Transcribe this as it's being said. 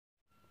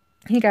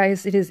Hey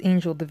guys, it is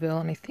Angel DeVille,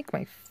 and I think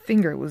my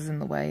finger was in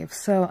the way. If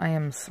so, I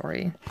am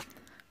sorry.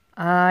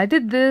 I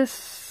did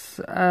this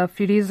a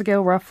few days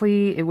ago,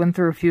 roughly. It went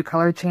through a few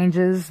color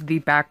changes. The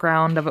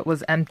background of it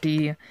was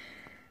empty.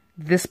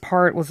 This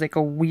part was like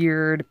a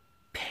weird,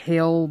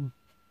 pale,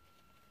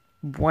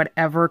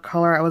 whatever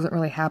color. I wasn't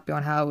really happy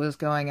on how it was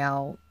going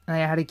out. And I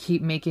had to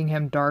keep making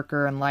him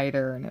darker and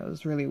lighter, and it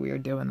was really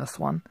weird doing this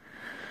one.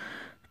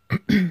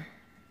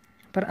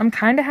 But I'm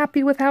kind of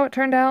happy with how it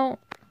turned out.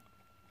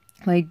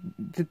 Like,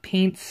 the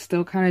paint's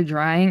still kind of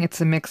drying. It's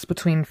a mix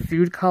between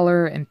food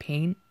color and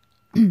paint.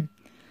 The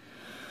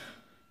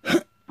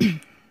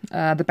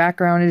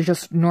background is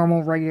just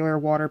normal, regular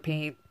water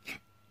paint.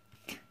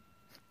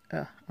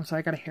 I'm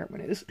sorry, I got a hair in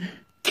my nose.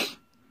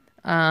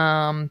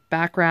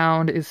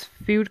 Background is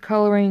food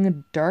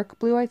coloring. Dark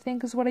blue, I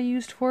think, is what I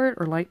used for it.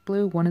 Or light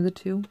blue, one of the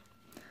two.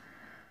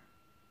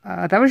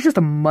 That was just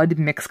a mud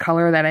mix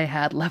color that I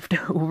had left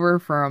over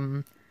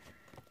from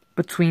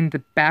between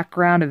the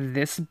background of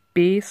this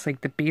base,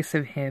 like the base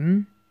of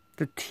him,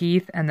 the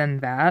teeth, and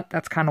then that.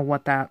 That's kind of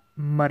what that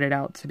mudded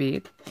out to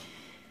be.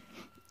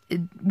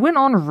 It went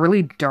on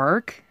really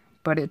dark,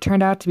 but it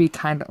turned out to be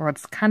kind of, or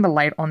it's kind of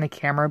light on the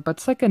camera, but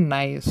it's like a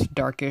nice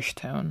darkish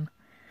tone.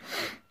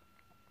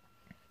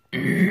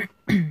 And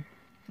then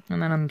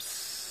I'm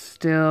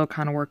still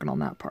kind of working on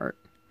that part.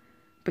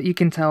 But you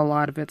can tell a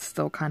lot of it's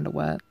still kind of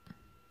wet.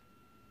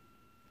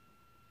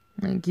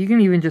 Like, you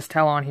can even just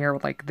tell on here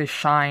with, like, the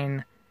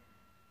shine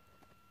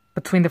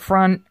between the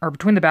front, or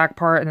between the back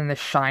part and then the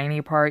shiny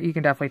part. You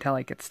can definitely tell,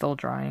 like, it's still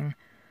drying.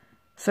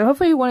 So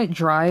hopefully when it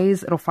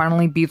dries, it'll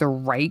finally be the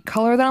right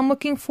color that I'm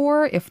looking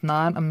for. If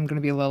not, I'm going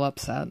to be a little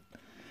upset.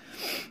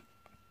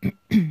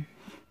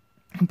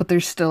 But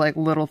there's still, like,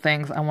 little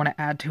things I want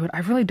to add to it. I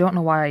really don't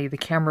know why the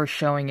camera is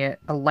showing it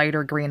a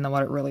lighter green than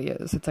what it really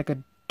is. It's like a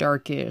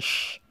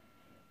darkish,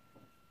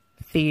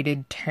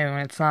 faded tone.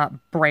 It's not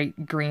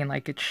bright green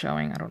like it's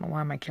showing. I don't know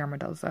why my camera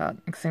does that.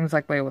 It seems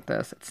like way with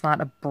this. It's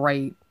not a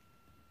bright,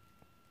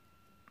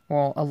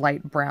 well, a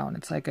light brown.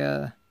 It's like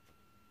a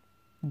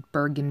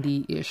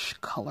burgundy-ish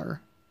color.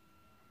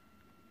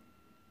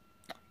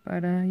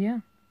 But, yeah.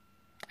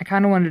 I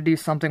kind of wanted to do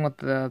something with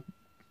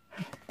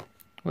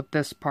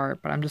this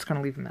part, but I'm just going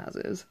to leave them as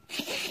is.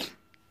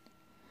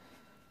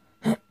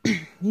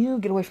 You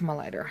get away from my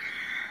lighter.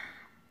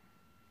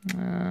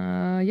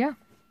 Yeah.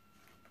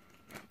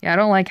 Yeah, I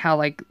don't like how,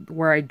 like,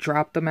 where I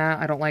dropped them at,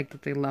 I don't like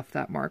that they left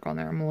that mark on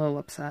there. I'm a little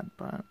upset,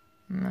 but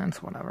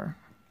that's whatever.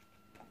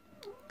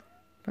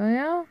 But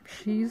yeah,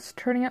 she's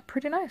turning out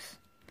pretty nice.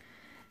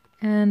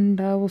 And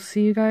we'll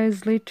see you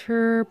guys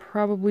later,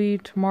 probably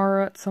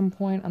tomorrow at some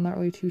point. I'm not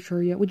really too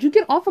sure yet. Would you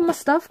get off of my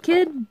stuff,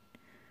 kid?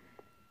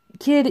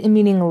 Kid,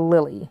 meaning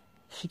Lily.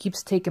 She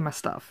keeps taking my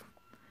stuff.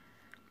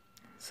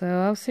 So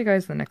I'll see you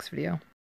guys in the next video.